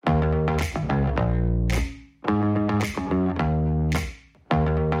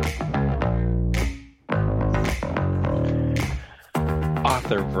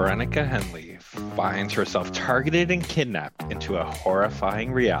author Veronica Henley finds herself targeted and kidnapped into a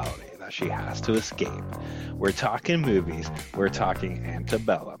horrifying reality that she has to escape. We're talking movies. We're talking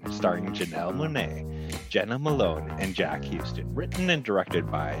Antebellum, starring Janelle Monáe, Jenna Malone, and Jack Huston. Written and directed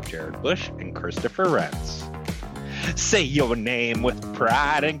by Jared Bush and Christopher Rentz. Say your name with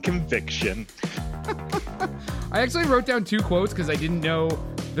pride and conviction. I actually wrote down 2 quotes because I didn't know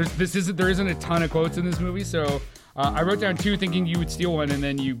there isn't a ton of quotes in this movie, so I wrote down 2 thinking you would steal one, and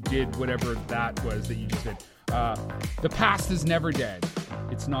then you did whatever that was that you just did. The past is never dead.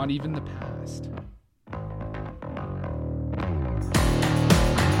 It's not even the past.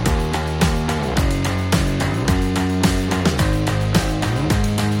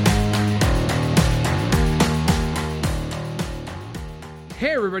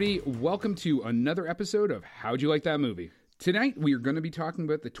 Hey everybody, welcome to another episode of How'd You Like That Movie? Tonight we are going to be talking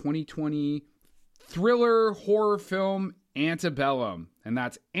about the 2020 thriller horror film Antebellum. And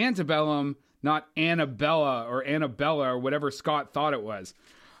that's Antebellum, not Annabella or whatever Scott thought it was.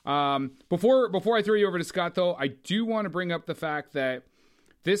 Before I throw you over to Scott though, I do want to bring up the fact that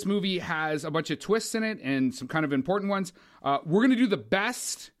this movie has a bunch of twists in it and some kind of important ones. We're going to do the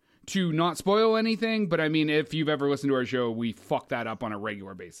best to not spoil anything, but I mean, if you've ever listened to our show, we fuck that up on a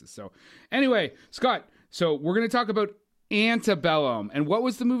regular basis. So anyway, Scott, so we're going to talk about Antebellum. And what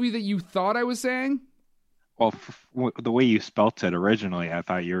was the movie that you thought I was saying? Well, the way you spelt it originally, I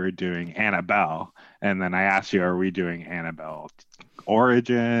thought you were doing Annabelle. And then I asked you, are we doing Annabelle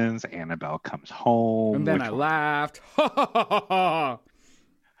Origins? Annabelle Comes Home? And then I laughed.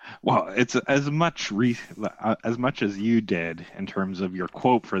 Well, it's as much as you did in terms of your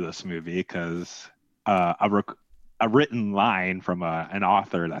quote for this movie, because a written line from an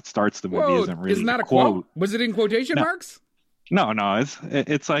author that starts the movie isn't that a quote. Was it in quotation marks? No,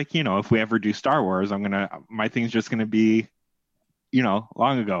 it's like, if we ever do Star Wars, my thing's just gonna be,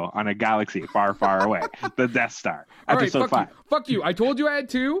 long ago on a galaxy far, far away, the Death Star. Episode 5. Fuck you. I told you I had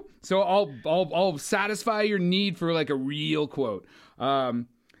 2, so I'll satisfy your need for like a real quote.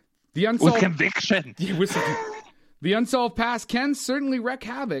 With conviction. The unsolved past can certainly wreak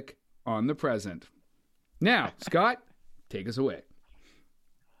havoc on the present. Now, Scott, take us away.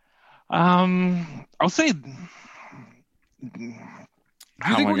 I'll say. Do you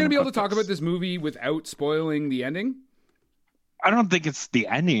think we're going to be able to talk about this movie without spoiling the ending? I don't think it's the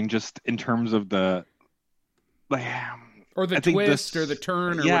ending, just in terms of the. Or the twist or the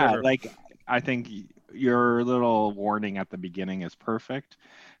turn or whatever. I think your little warning at the beginning is perfect.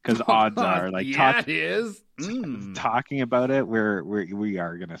 Because odds are, it is. Talking about it, we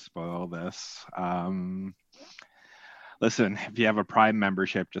are gonna spoil this. Listen, if you have a Prime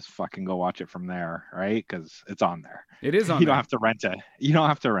membership, just fucking go watch it from there, right? Because it's on there. It is on. You don't have to rent it. You don't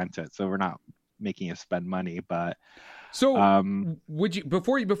have to rent it, so we're not making you spend money. But would you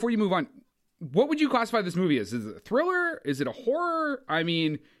before you move on? What would you classify this movie as? Is it a thriller? Is it a horror? I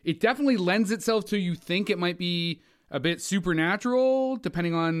mean, it definitely lends itself to you think it might be a bit supernatural,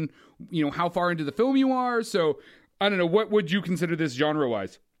 depending on, how far into the film you are. So, I don't know. What would you consider this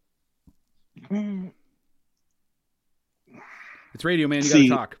genre-wise? It's radio, man. You gotta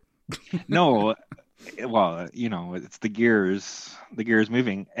talk. No, well, it's the gears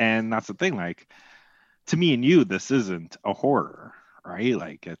moving. And that's the thing. Like, to me and you, this isn't a horror, right?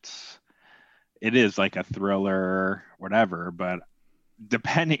 Like, it is like a thriller, whatever, but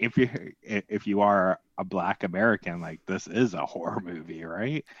depending if you are a Black American, like, this is a horror movie,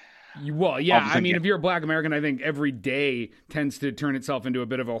 right? Well, yeah. I mean, if you're a Black American, I think every day tends to turn itself into a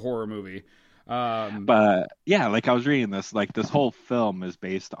bit of a horror movie. But yeah, like I was reading this, like this whole film is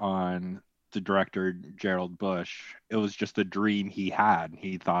based on the director Gerald Bush. It was just a dream he had.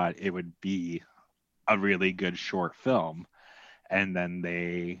 He thought it would be a really good short film, and then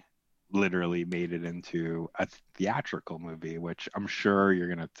they literally made it into a theatrical movie, which I'm sure you're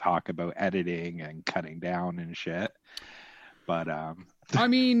going to talk about editing and cutting down and shit. But this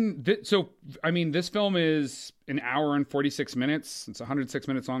film is an hour and 46 minutes. It's 106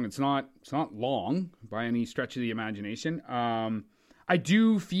 minutes long. It's not long by any stretch of the imagination. I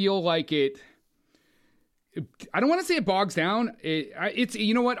do feel like I don't want to say it bogs down. It's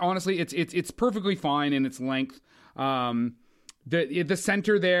you know what? Honestly, it's perfectly fine in its length. The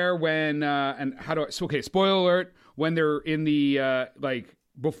center there when spoiler alert, when they're in the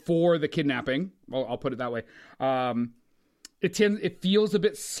before the kidnapping, I'll put it that way. It feels a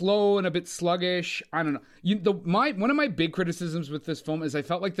bit slow and a bit sluggish. I don't know. One of my big criticisms with this film is I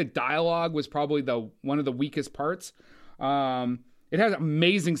felt like the dialogue was probably one of the weakest parts. It has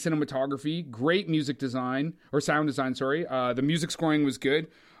amazing cinematography, great music design or sound design. Sorry, the music scoring was good.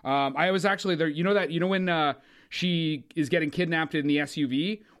 I was actually there. When she is getting kidnapped in the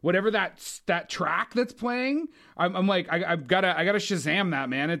SUV, whatever that track that's playing, I'm like, I've gotta Shazam that,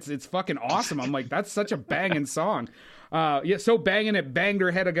 man. It's fucking awesome. I'm like, that's such a banging song. Yeah, so banging it banged her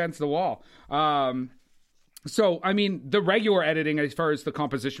head against the wall. So I mean, the regular editing as far as the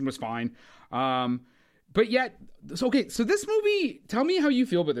composition was fine. But yet, so this movie, tell me how you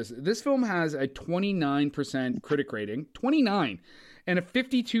feel about this. This film has a 29% critic rating, 29, and a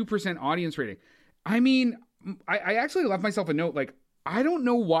 52% audience rating. I mean, I actually left myself a note, like, I don't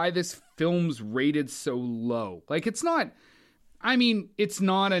know why this film's rated so low. Like, it's not a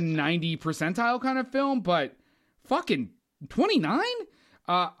 90 percentile kind of film, but fucking 29?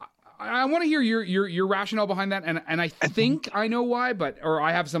 I want to hear your rationale behind that, and I think I know why, or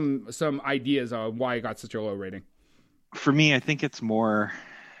I have some ideas on why it got such a low rating. For me, I think it's more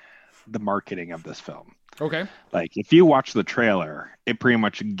the marketing of this film. Okay. Like, if you watch the trailer, it pretty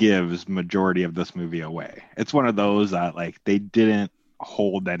much gives majority of this movie away. It's one of those that, like, they didn't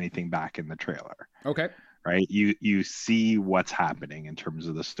hold anything back in the trailer. Okay. Right? You see what's happening in terms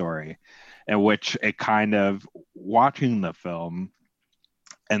of the story, in which it kind of, watching the film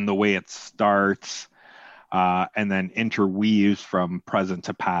and the way it starts, and then interweaves from present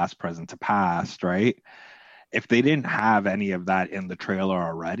to past, right? If they didn't have any of that in the trailer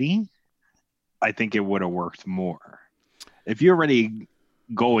already, I think it would have worked more. If you're already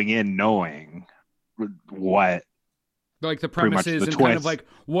going in knowing what, like, the premise is, and twist, kind of like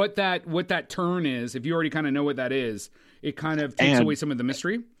what that turn is, if you already kind of know what that is, it kind of takes away some of the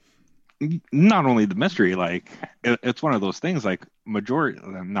mystery. Not only the mystery, like, it's one of those things, like,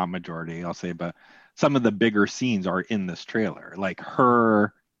 not majority, I'll say, but some of the bigger scenes are in this trailer. Like,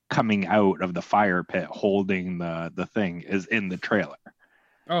 her coming out of the fire pit holding the thing is in the trailer.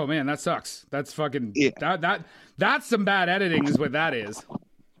 Oh man, that sucks. That's fucking, yeah. That's some bad editing is what that is.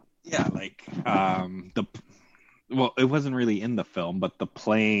 Yeah, like, well, it wasn't really in the film, but the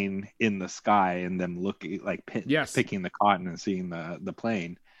plane in the sky and them looking, like, picking the cotton and seeing the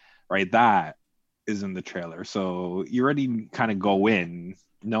plane, right? That is in the trailer. So you already kind of go in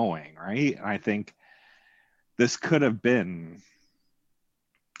knowing, right? And I think this could have been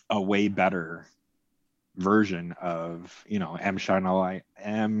a way better version of, M.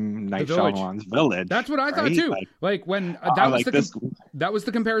 Night Shyamalan's Village. That's what I thought too. Like when that was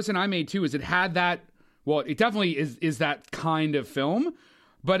the comparison I made too. Is it had that? Well, it definitely is that kind of film,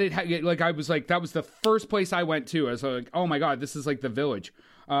 but it had, like, I was like, that was the first place I went to. I was like, oh my god, this is like The Village.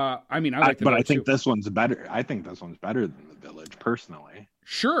 I like The Village, I think too. this one's better. I think this one's better than The Village, personally.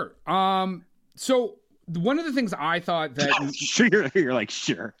 Sure. So one of the things I thought that sure, you're like,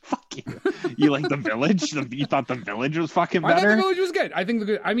 sure, fuck you. You like The Village? You thought The Village was fucking better? I thought The Village was good. I think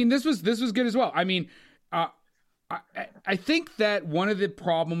this was good as well. I mean, I think that one of the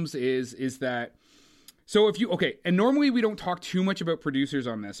problems is that, so and normally we don't talk too much about producers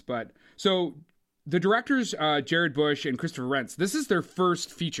on this, but so the directors, Jared Bush and Christopher Rentz, this is their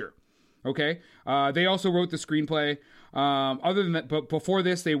first feature. Okay. They also wrote the screenplay. Other than that, but before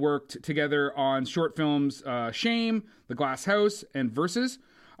this, they worked together on short films, Shame, The Glass House, and Versus.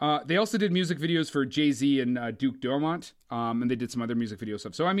 They also did music videos for Jay-Z and Duke Dumont, and they did some other music video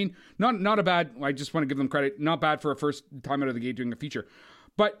stuff. So, I mean, not a bad, I just want to give them credit, not bad for a first time out of the gate doing a feature.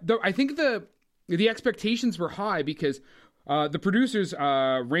 But I think the expectations were high because the producers,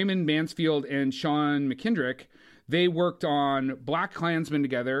 Raymond Mansfield and Sean McKendrick, they worked on Black Klansman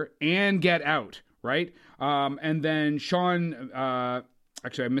together and Get Out, right? And then Sean,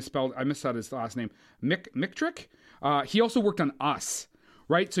 actually I missed out his last name, Micktrick. He also worked on Us,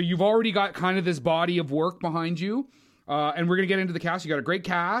 right? So you've already got kind of this body of work behind you. And we're going to get into the cast. You got a great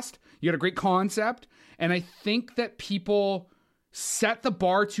cast. You got a great concept. And I think that people set the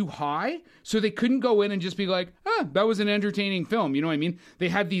bar too high, so they couldn't go in and just be like, that was an entertaining film. You know what I mean? They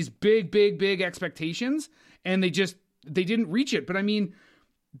had these big expectations, and they didn't reach it. But I mean,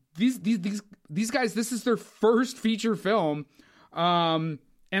 these guys, this is their first feature film. And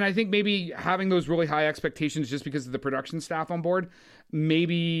I think maybe having those really high expectations just because of the production staff on board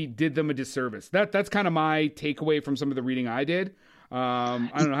maybe did them a disservice. That's kind of my takeaway from some of the reading I did. I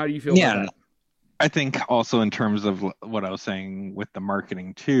don't know. How do you feel about that? I think also in terms of what I was saying with the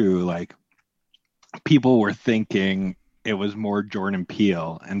marketing too, like, people were thinking it was more Jordan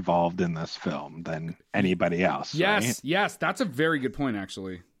Peele involved in this film than anybody else. Yes, right? Yes. That's a very good point,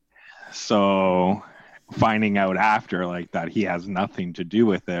 actually. So finding out after, like, that he has nothing to do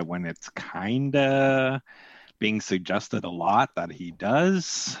with it when it's kind of being suggested a lot that he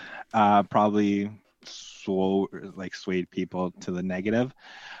does, probably swayed people to the negative.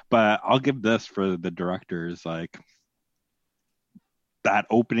 But I'll give this for the directors, like, that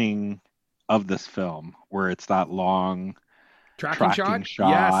opening of this film, where it's that long Tracking tracking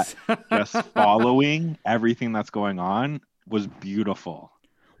shot? shot, Yes. just following everything that's going on, was beautiful.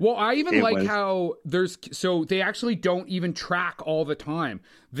 Well, I even It like was, how so they actually don't even track all the time.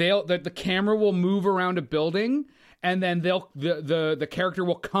 The camera will move around a building, and then the character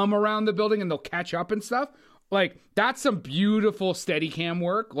will come around the building and they'll catch up and stuff. Like, that's some beautiful Steadicam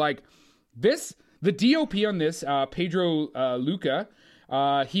work. Like this, the DOP on this, Pedro Luca,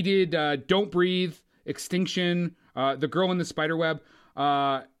 he did Don't Breathe, Extinction, The Girl in the Spiderweb.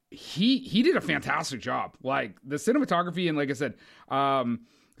 He did a fantastic job. Like, the cinematography, and like I said,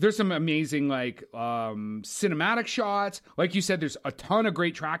 there's some amazing cinematic shots. Like you said, there's a ton of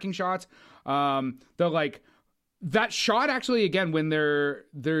great tracking shots. That shot, actually, again, when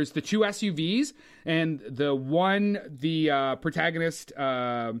there's the two SUVs, and the protagonist,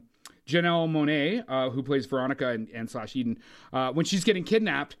 Janelle Monáe, who plays Veronica and slash Eden, when she's getting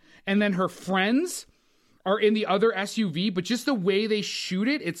kidnapped, and then her friends are in the other SUV, but just the way they shoot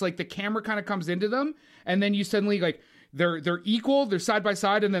it, it's like the camera kind of comes into them, and then you suddenly, like, they're equal, they're side by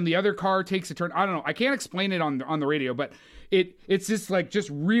side, and then the other car takes a turn. I don't know, I can't explain it on the radio, but it's just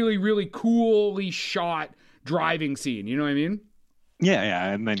really, really coolly shot driving scene. You know what I mean?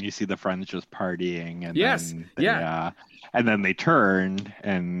 yeah, and then you see the friends just partying, and Yes, then yeah. and then they turn,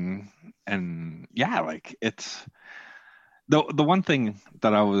 and yeah, like, it's the one thing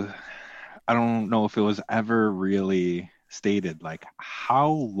that I don't know if it was ever really stated, like, how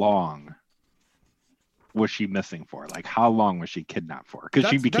long was she missing for? Like, how long was she kidnapped for? Because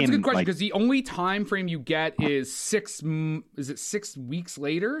she became, that's a good question, like, because the only time frame you get is 6 weeks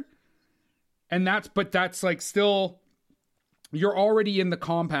later, and that's like, still, you're already in the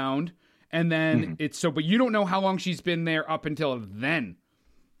compound, and then it's so, but you don't know how long she's been there up until then.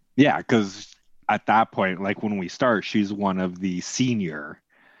 yeah, because at that point, like, when we start, she's one of the senior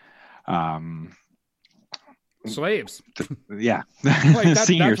Slaves. yeah, Like,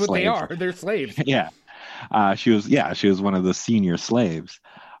 senior that's what slaves. they are. They're slaves. Yeah, she was one of the senior slaves.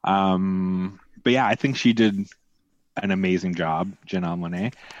 But yeah, I think she did an amazing job, Janelle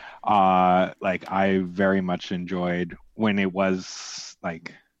Monáe. Like, I very much enjoyed when it was,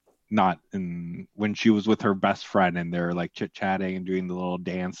 like, not in when she was with her best friend and they're, like, chit chatting and doing the little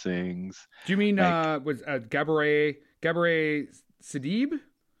dancings. Do you mean Like, was Gabourey Sidibe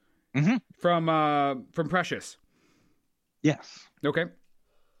from Precious? yes, Okay.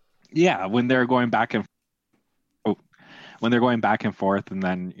 yeah, when they're going back and forth, and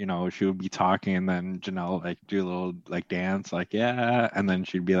then, she would be talking, and then Janelle, like, do a little, like, dance, like, yeah, and then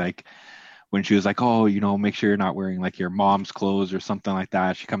she'd be like, when she was like, oh, make sure you're not wearing, like, your mom's clothes or something like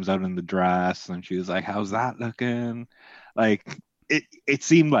that, she comes out in the dress, and she was like, how's that looking? Like, it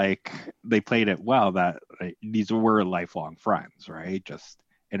seemed like they played it well, that, like, these were lifelong friends, right? Just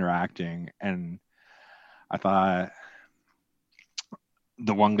interacting. And I thought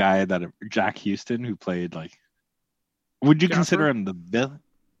the one guy, that Jack Houston, who played, like, would you Jasper? consider him the villain?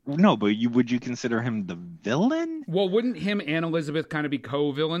 No, but would you consider him the villain? Well, wouldn't him and Elizabeth kind of be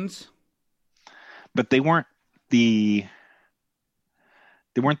co-villains? But they weren't the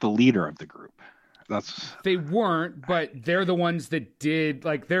leader of the group. They weren't, but they're the ones that did,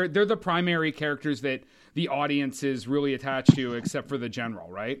 like, they're the primary characters that the audience is really attached to, except for the general,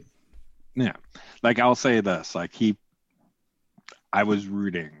 right? Yeah. Like, I'll say this, like, I was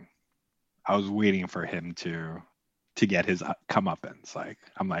waiting for him to get his comeuppance. Like,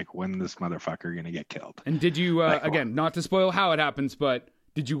 I'm like, when this motherfucker gonna get killed? And did you, like, again, not to spoil how it happens, but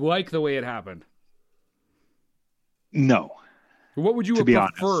did you like the way it happened? No. What would you have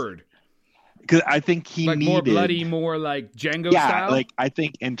preferred? Because I think he like, needed more bloody, more like Django yeah, style? like, I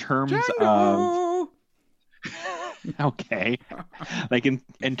think in terms Django! of okay, like,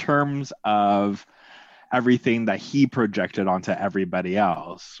 in terms of everything that he projected onto everybody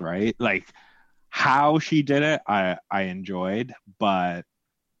else, right? Like, how she did it, I enjoyed, but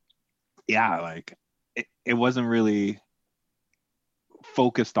yeah, like, it wasn't really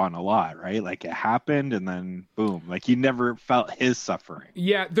focused on a lot, right? Like, it happened, and then boom, like, you never felt his suffering.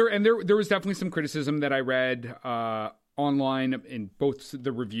 Yeah, there was definitely some criticism that I read online in both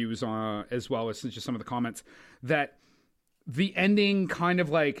the reviews as well as just some of the comments, that the ending kind of,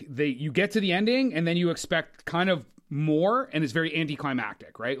 like, you get to the ending and then you expect kind of more, and it's very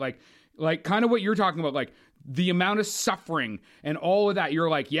anticlimactic, right? Like kind of what you're talking about, like the amount of suffering and all of that. You're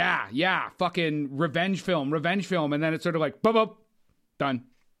like, yeah, fucking revenge film, and then it's sort of like, boop, done.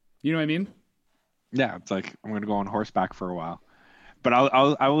 You know what I mean? Yeah, it's like, I'm gonna go on horseback for a while. But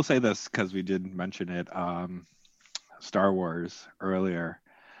I will say this, because we did mention it, Star Wars earlier.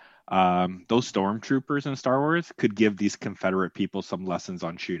 Those stormtroopers in Star Wars could give these Confederate people some lessons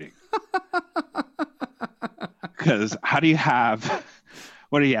on shooting. Because how do you have,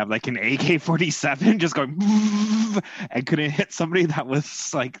 what do you have, like an AK-47 just going and couldn't hit somebody that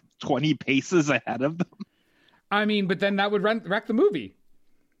was like 20 paces ahead of them? I mean, but then that would wreck the movie.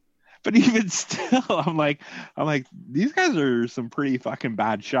 But even still, I'm like, these guys are some pretty fucking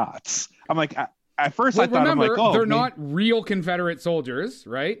bad shots. I'm like, at first I thought, remember, I'm like, oh, they're not real Confederate soldiers,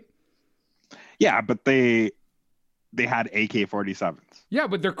 right? Yeah, but they had AK-47s. Yeah,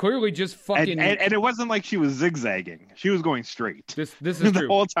 but they're clearly just fucking. And it wasn't like she was zigzagging; she was going straight. This is the true.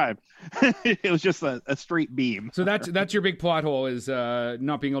 whole time. It was just a straight beam. So that's your big plot hole, is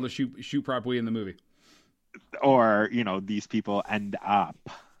not being able to shoot properly in the movie. Or these people end up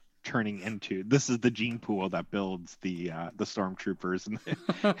turning into, this is the gene pool that builds the stormtroopers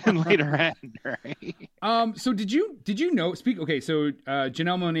in later end, right? So did you know? So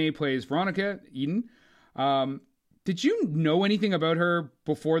Janelle Monáe plays Veronica Eden. Did you know anything about her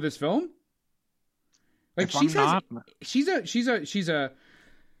before this film? Like, she's a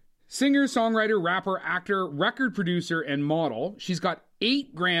singer, songwriter, rapper, actor, record producer, and model. She's got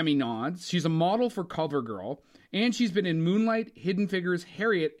 8 Grammy nods. She's a model for CoverGirl. And she's been in Moonlight, Hidden Figures,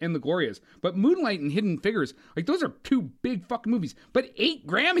 Harriet, and The Glorias. But Moonlight and Hidden Figures, like, those are 2 big fucking movies. But 8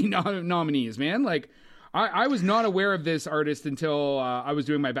 Grammy nominees, man. Like, I was not aware of this artist until I was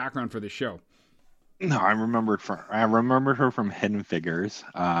doing my background for this show. No, I remembered her from Hidden Figures.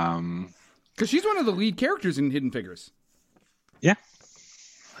 Because she's one of the lead characters in Hidden Figures. Yeah.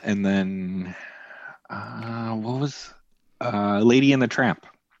 And then, what was Lady and the Tramp?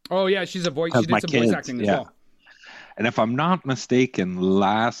 Oh, yeah, she's a voice. She did some voice acting as well. And if I'm not mistaken,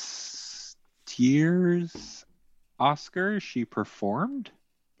 last year's Oscar, she performed.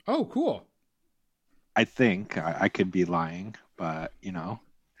 Oh, cool. I think. I could be lying, but,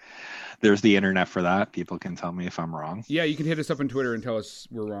 there's the internet for that. People can tell me if I'm wrong. Yeah, you can hit us up on Twitter and tell us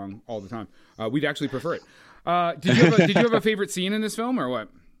we're wrong all the time. We'd actually prefer it. Did you have a favorite scene in this film, or what?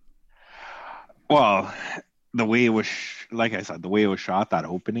 Well, the way it was, like I said, the way it was shot, that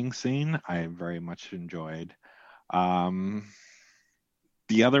opening scene, I very much enjoyed. The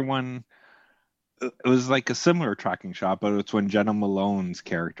other one, it was like a similar tracking shot, but it's when Jenna Malone's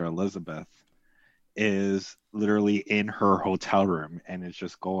character, Elizabeth, is literally in her hotel room, and it's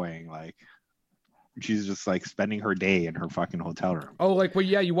just going, like, she's just like spending her day in her fucking hotel room. Oh, like, well,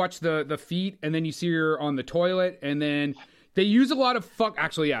 yeah, you watch the feet, and then you see her on the toilet, and then they use a lot of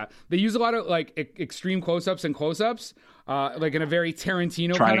they use a lot of like extreme close-ups and close-ups, like in a very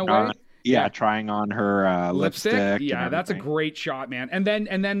Tarantino kind of way. Yeah, trying on her lipstick. Yeah, that's a great shot, man. And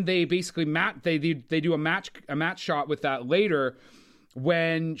then they basically they do a match shot with that later,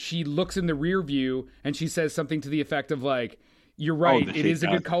 when she looks in the rear view and she says something to the effect of, like, "You're right, it is a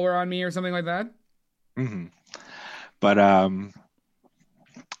good color on me," or something like that. Mm-hmm. But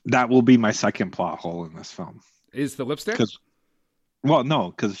that will be my second plot hole in this film. Is the lipstick?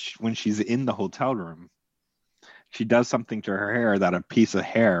 Because when she's in the hotel room, she does something to her hair that a piece of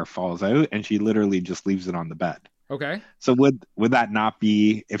hair falls out, and she literally just leaves it on the bed. Okay. So would that not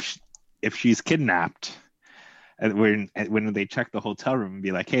be, if she's kidnapped, and when they check the hotel room and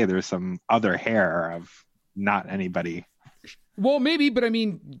be like, hey, there's some other hair of not anybody. Well, maybe, but I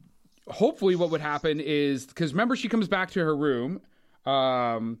mean, hopefully what would happen is, because remember, she comes back to her room,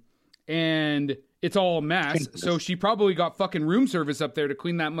 and it's all a mess. So she probably got fucking room service up there to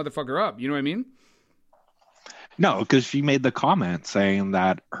clean that motherfucker up. You know what I mean? No, because she made the comment saying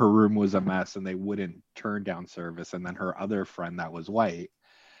that her room was a mess and they wouldn't turn down service. And then her other friend that was white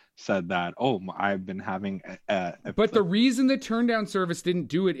said that, oh, I've been having But the reason the turn down service didn't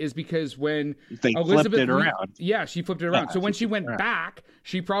do it is because when they Elizabeth flipped it around. Yeah, she flipped it around. So when she went back,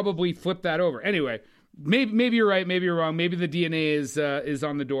 she probably flipped that over. Anyway, maybe you're right, maybe you're wrong. Maybe the DNA is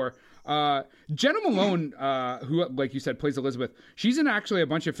on the door. Jenna Malone, who, like you said, plays Elizabeth, she's in actually a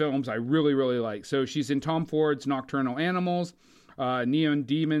bunch of films I really, really like. So she's in Tom Ford's Nocturnal Animals, Neon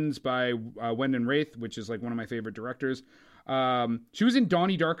Demons by Wendell Wraith, which is like one of my favorite directors. She was in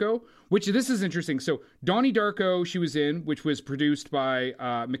Donnie Darko, which this is interesting. So Donnie Darko she was in, which was produced by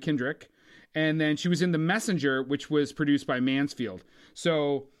McKendrick. And then she was in The Messenger, which was produced by Mansfield.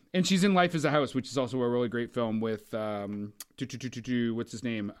 So... And she's in Life is a House, which is also a really great film with, what's his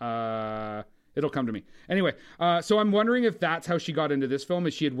name? It'll come to me. Anyway, so I'm wondering if that's how she got into this film,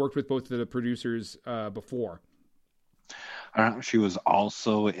 is she had worked with both of the producers before. She was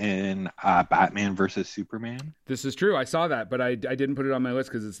also in Batman versus Superman. This is true. I saw that, but I didn't put it on my list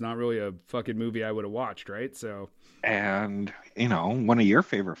because it's not really a fucking movie I would have watched, right? So. And, one of your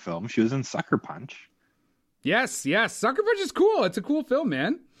favorite films, she was in Sucker Punch. Yes. Sucker Punch is cool. It's a cool film,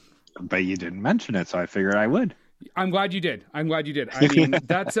 man. But you didn't mention it, so I figured I would. I'm glad you did. I mean,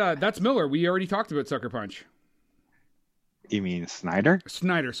 that's Miller. We already talked about Sucker Punch. You mean Snyder?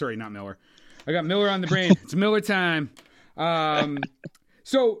 Snyder, sorry, not Miller. I got Miller on the brain. It's Miller time.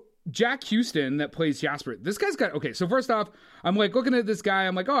 So Jack Houston that plays Jasper, this guy's got, okay, so first off, I'm like looking at this guy,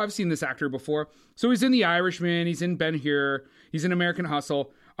 I'm like, oh, I've seen this actor before. So he's in The Irishman, he's in Ben-Hur, he's in American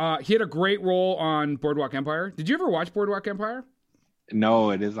Hustle. He had a great role on Boardwalk Empire. Did you ever watch Boardwalk Empire?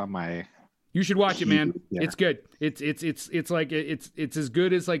 No, it is on my... You should watch it, man. Yeah. It's good. It's like it's as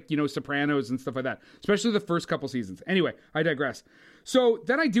good as, like, you know, Sopranos and stuff like that. Especially the first couple seasons. Anyway, I digress. So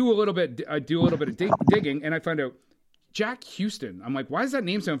then I do a little bit of digging, and I find out Jack Houston. I'm like, why does that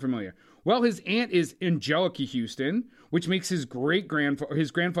name sound familiar? Well, his aunt is Angelica Houston, which makes his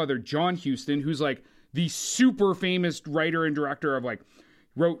grandfather John Houston, who's like the super famous writer and director of, like,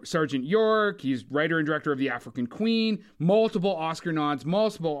 wrote Sergeant York. He's writer and director of The African Queen, multiple Oscar nods,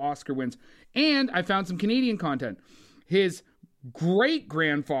 multiple Oscar wins. And I found some Canadian content. His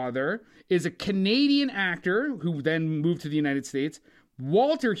great-grandfather is a Canadian actor who then moved to the United States,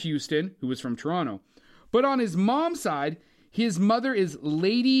 Walter Houston, who was from Toronto. But on his mom's side, his mother is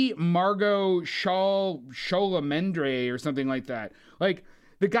Lady Margot Cholamendre or something like that. Like,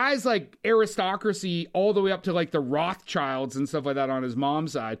 the guy's like aristocracy all the way up to like the Rothschilds and stuff like that on his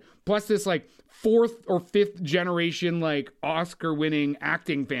mom's side. Plus this like 4th or 5th generation like Oscar winning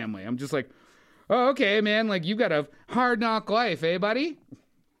acting family. I'm just like, oh, okay, man. Like, you got a hard knock life, eh, buddy?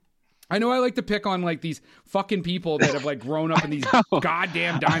 I know I like to pick on like these fucking people that have like grown up in these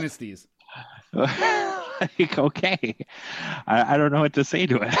goddamn dynasties. Like, okay. I don't know what to say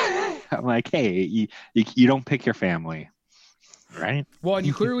to it. I'm like, hey, you don't pick your family. Right. Well, and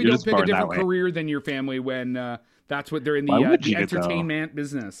you clearly don't pick a different career than your family when that's what they're in the entertainment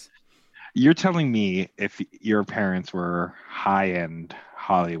business. You're telling me if your parents were high-end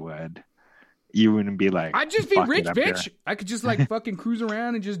Hollywood, you wouldn't be like, I'd just be rich, bitch. Here. I could just like fucking cruise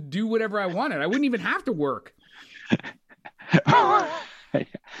around and just do whatever I wanted. I wouldn't even have to work.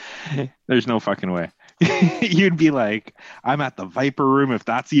 There's no fucking way. You'd be like, I'm at the Viper Room, if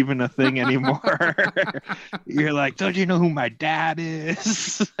that's even a thing anymore. You're like, don't you know who my dad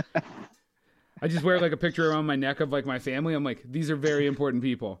is? I just wear like a picture around my neck of like my family. I'm like, these are very important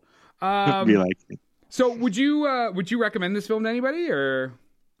people. Be like, so would you recommend this film to anybody, or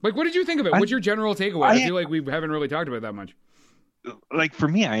like, what did you think of it? What's your general takeaway? I feel like we haven't really talked about that much. Like, for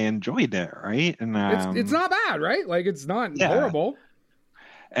me, I enjoyed it, right? And it's not bad, right? Like, it's not horrible.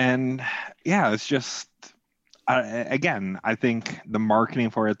 And yeah, it's just, again, I think the marketing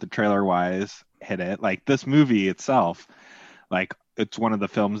for it, the trailer wise, hit it. Like, this movie itself, like, it's one of the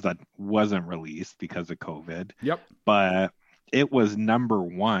films that wasn't released because of COVID. Yep. But it was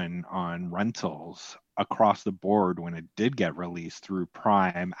 #1 on rentals across the board when it did get released through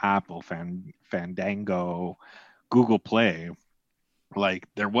Prime, Apple, Fandango, Google Play. Like,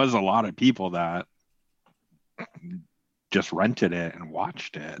 there was a lot of people that just rented it and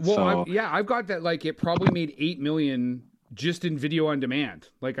watched it. Well, so I've got that. Like, it probably made $8 million just in video on demand.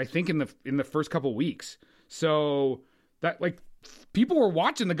 Like, I think in the first couple weeks. So that, like, people were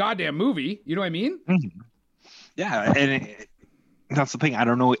watching the goddamn movie. You know what I mean? Mm-hmm. Yeah, and that's the thing. I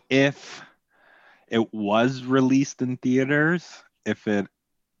don't know if it was released in theaters, if it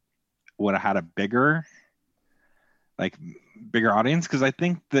would have had a bigger audience, because I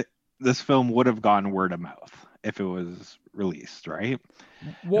think that this film would have gone word of mouth if it was released, right?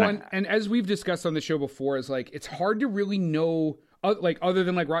 Well, and as we've discussed on the show before, is like, it's hard to really know, like, other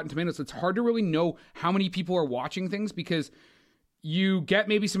than like Rotten Tomatoes, it's hard to really know how many people are watching things, because you get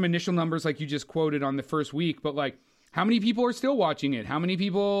maybe some initial numbers like you just quoted on the first week, but like, how many people are still watching it? How many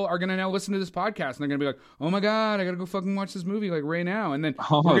people are going to now listen to this podcast and they're going to be like, oh my God, I got to go fucking watch this movie like right now. And then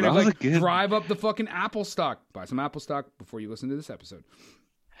you're going to like drive up the fucking Apple stock, buy some Apple stock before you listen to this episode.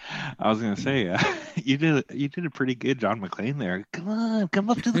 I was gonna say, you did a pretty good John McClane there. Come on, come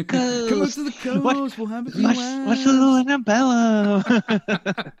up to the coast. Come up to the coast. We'll have a few Watch the little Annabella.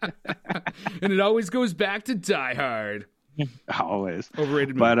 And it always goes back to Die Hard. Always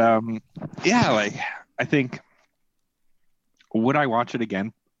overrated movie. But yeah, like, I think, would I watch it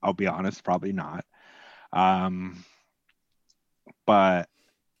again? I'll be honest, probably not. But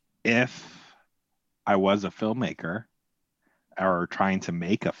if I was a filmmaker or trying to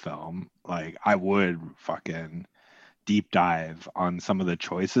make a film, like, I would fucking deep dive on some of the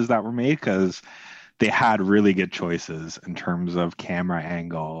choices that were made, because they had really good choices in terms of camera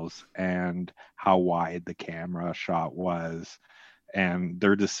angles and how wide the camera shot was, and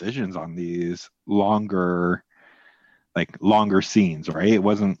their decisions on these longer scenes, right? It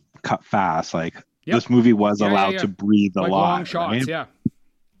wasn't cut fast. Like, this movie was allowed to breathe a lot. Long shots, right?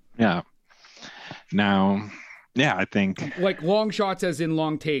 Yeah. Now, Yeah, I think Like long shots as in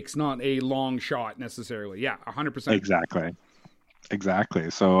long takes, not a long shot necessarily. Yeah, 100%. exactly.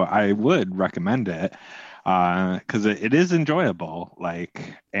 So I would recommend it because it is enjoyable,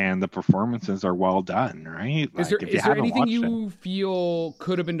 like, and the performances are well done, right? Is there Like, if you is there haven't anything watched it, you feel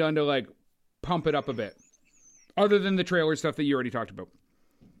could have been done to like pump it up a bit, other than the trailer stuff that you already talked about?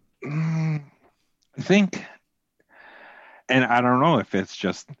 I think, and I don't know if it's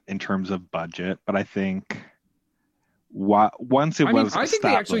just in terms of budget, but I think once it I mean, was I think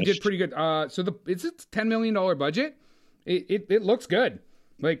they actually did established. pretty good. So it's a $10 million budget. It looks good.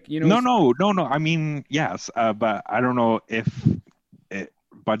 Like, you know, No. I mean, yes, but I don't know if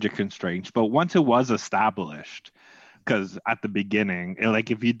budget constraints. But once it was established, because at the beginning,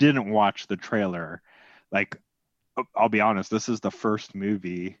 like if you didn't watch the trailer, like I'll be honest, this is the first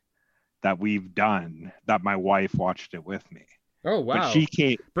movie that we've done that my wife watched it with me. oh But wow, she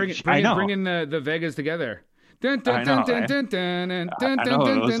can't. bring in the Vegas together. Dun, dun, I dun, know. dun, dun, dun, dun, I dun, know.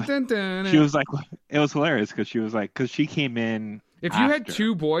 dun, dun, dun, dun, She dun. was like, it was hilarious because she was like, because she came in If you had after.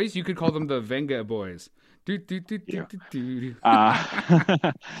 two boys, you could call them the Venga boys. Do, do, do, do, Yeah. do, do.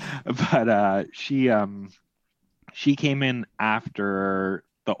 But she came in after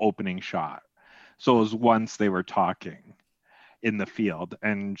the opening shot. So it was once they were talking in the field,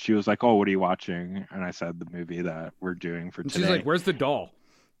 and she was like, "Oh, what are you watching?" And I said, "The movie that we're doing for And today." she's like, "Where's the doll?"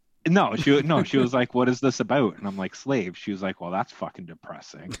 She was like, "What is this about?" And I'm like, "Slave." She was like, "Well, that's fucking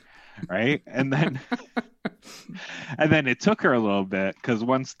depressing." Right? And then it took her a little bit because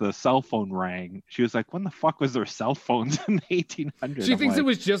once the cell phone rang, she was like, "When the fuck was there cell phones in the 1800s?" She I'm thinks like, it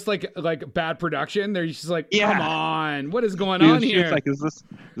was just like bad production. There, she's like, yeah. "Come on, what is going She on was, she was here? like, "Is Is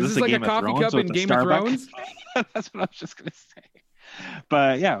this a like a Game of coffee Thrones cup with in a Game of Starbucks?" Thrones?" That's what I was just gonna say.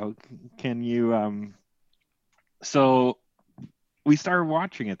 But yeah, can you so we started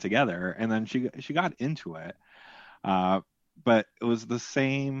watching it together, and then she got into it. But it was the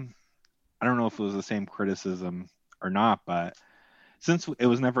same. I don't know if it was the same criticism or not, but since it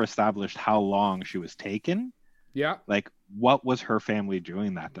was never established how long she was taken, Yeah, like what was her family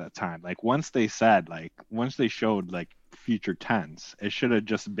doing at that time? Like once they showed like future tense, it should have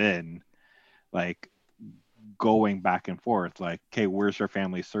just been like going back and forth, like, okay, where's her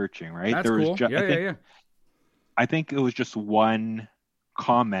family searching, right? that's There was cool. just Yeah. I think it was just one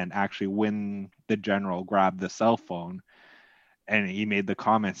comment actually when the general grabbed the cell phone, and he made the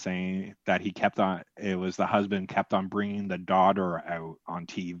comment saying that it was the husband kept on bringing the daughter out on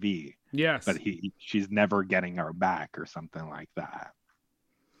TV, Yes. but she's never getting her back or something like that.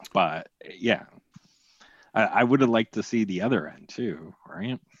 But yeah, I would have liked to see the other end too,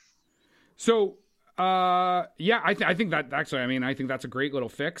 right? So, yeah, I think that actually, I mean, I think that's a great little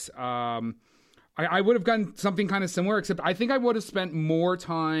fix. I would have done something kind of similar, except I think I would have spent more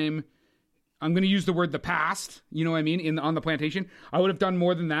time. I'm going to use the word the past, you know what I mean, on the plantation. I would have done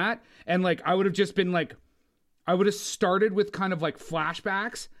more than that. And like, I would have just been like, I would have started with kind of like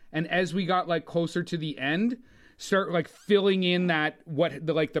flashbacks. And as we got like closer to the end, start like filling in that what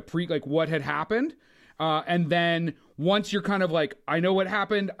had happened. And then once you're kind of like, I know what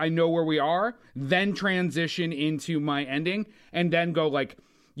happened, I know where we are, then transition into my ending and then go like,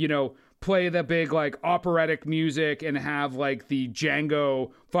 you know, play the big like operatic music and have like the Django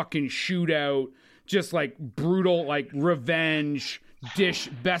fucking shootout, just like brutal, like revenge dish,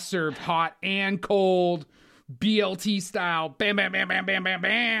 best served hot and cold, BLT style, bam, bam, bam, bam, bam, bam,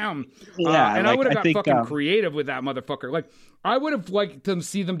 bam. Yeah, and I would have got think, fucking creative with that motherfucker. Like, I would have liked to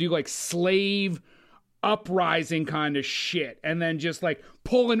see them do like slave uprising kind of shit, and then just like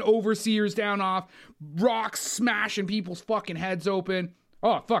pulling overseers down off rocks, smashing people's fucking heads open.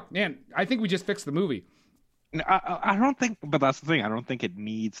 Oh fuck, man! I think we just fixed the movie. I don't think, but that's the thing. I don't think it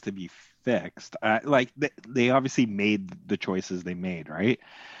needs to be fixed. Like they obviously made the choices they made, right?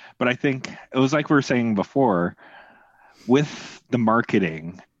 But I think it was like we were saying before, with the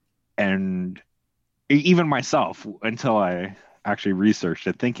marketing, and even myself, until I actually researched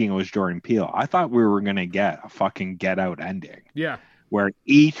it, thinking it was Jordan Peele, I thought we were gonna get a fucking Get Out ending. Yeah. Where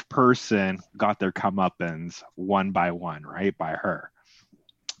each person got their comeuppance one by one, right, by her,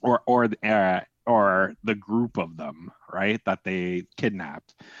 or the group of them, right, that they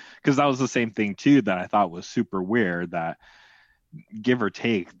kidnapped. Because that was the same thing too that I thought was super weird, that give or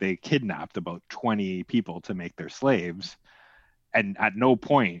take they kidnapped about 20 people to make their slaves, and at no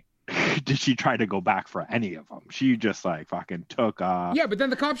point did she try to go back for any of them. She just like fucking took off. Yeah, but then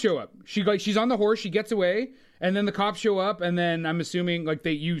the cops show up. She's on the horse, she gets away, and then the cops show up, and then I'm assuming like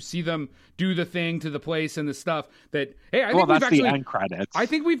you see them do the thing to the place and the stuff that, hey, I think that's the end credits. I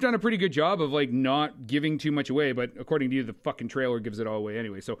think we've done a pretty good job of like not giving too much away, but according to you, the fucking trailer gives it all away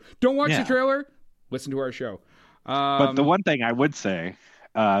anyway. So don't watch the trailer. listen to our show. But the one thing I would say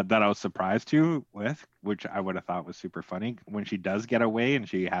that I was surprised with, which I would have thought was super funny, when she does get away and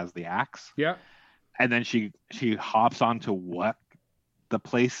she has the axe. Yeah. And then she hops onto what the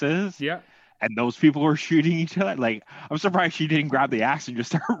place is. Yeah. And those people were shooting each other. Like, I'm surprised she didn't grab the axe and just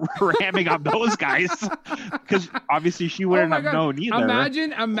start ramming on those guys. Because obviously she wouldn't have known either.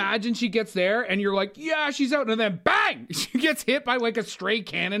 Imagine she gets there and you're like, yeah, she's out. And then bang! She gets hit by like a stray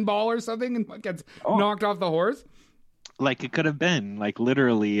cannonball or something and gets knocked off the horse. Like, it could have been like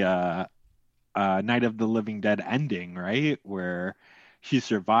literally Night of the Living Dead ending, right? Where she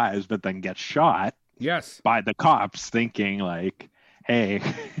survives but then gets shot. Yes. By the cops, thinking like, hey,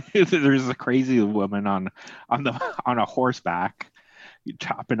 there's a crazy woman on a horseback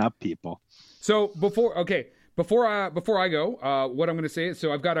chopping up people. So before I go, what I'm going to say is,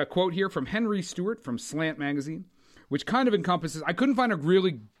 so I've got a quote here from Henry Stewart from Slant Magazine, which kind of encompasses, I couldn't find a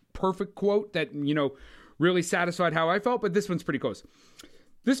really perfect quote that, really satisfied how I felt, but this one's pretty close.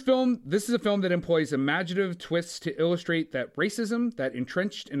 This is a film that employs imaginative twists to illustrate that racism that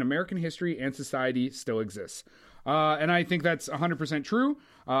entrenched in American history and society still exists. And I think that's 100% true.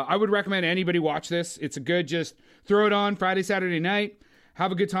 I would recommend anybody watch this. It's a good, just throw it on Friday, Saturday night,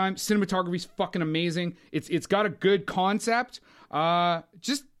 have a good time. Cinematography's fucking amazing. It's got a good concept.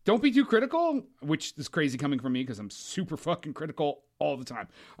 Just don't be too critical, which is crazy coming from me because I'm super fucking critical all the time.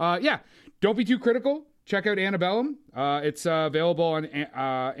 Don't be too critical. Check out Antebellum. It's available on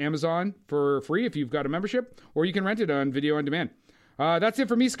Amazon for free if you've got a membership, or you can rent it on video on demand. That's it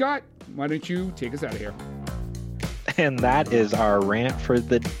for me, Scott. Why don't you take us out of here? And that is our rant for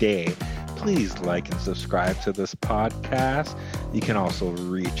the day. Please like and subscribe to this podcast. You can also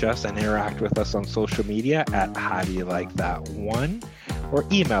reach us and interact with us on social media at howdoyoulikethat1, or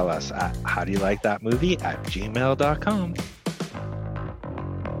email us at howdoyoulikethatmovie@gmail.com.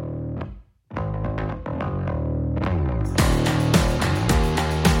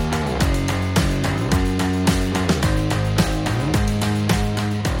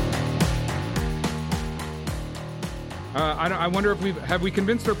 I wonder if have we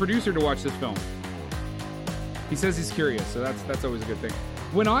convinced our producer to watch this film. He says he's curious, so that's always a good thing.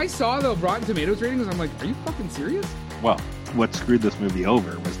 When I saw the Rotten Tomatoes ratings, I'm like, are you fucking serious? Well, what screwed this movie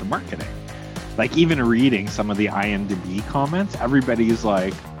over was the marketing. Like, even reading some of the IMDb comments, everybody's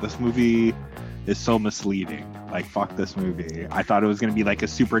like, this movie is so misleading. Like, fuck this movie. I thought it was going to be like a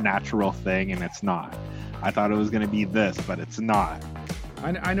supernatural thing, and it's not. I thought it was going to be this, but it's not.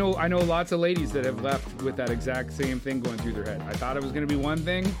 I know lots of ladies that have left with that exact same thing going through their head. I thought it was going to be one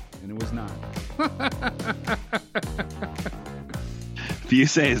thing, and it was not. If you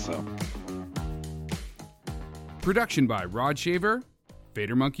say so. Production by Rod Shaver,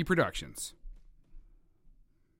 Vader Monkey Productions.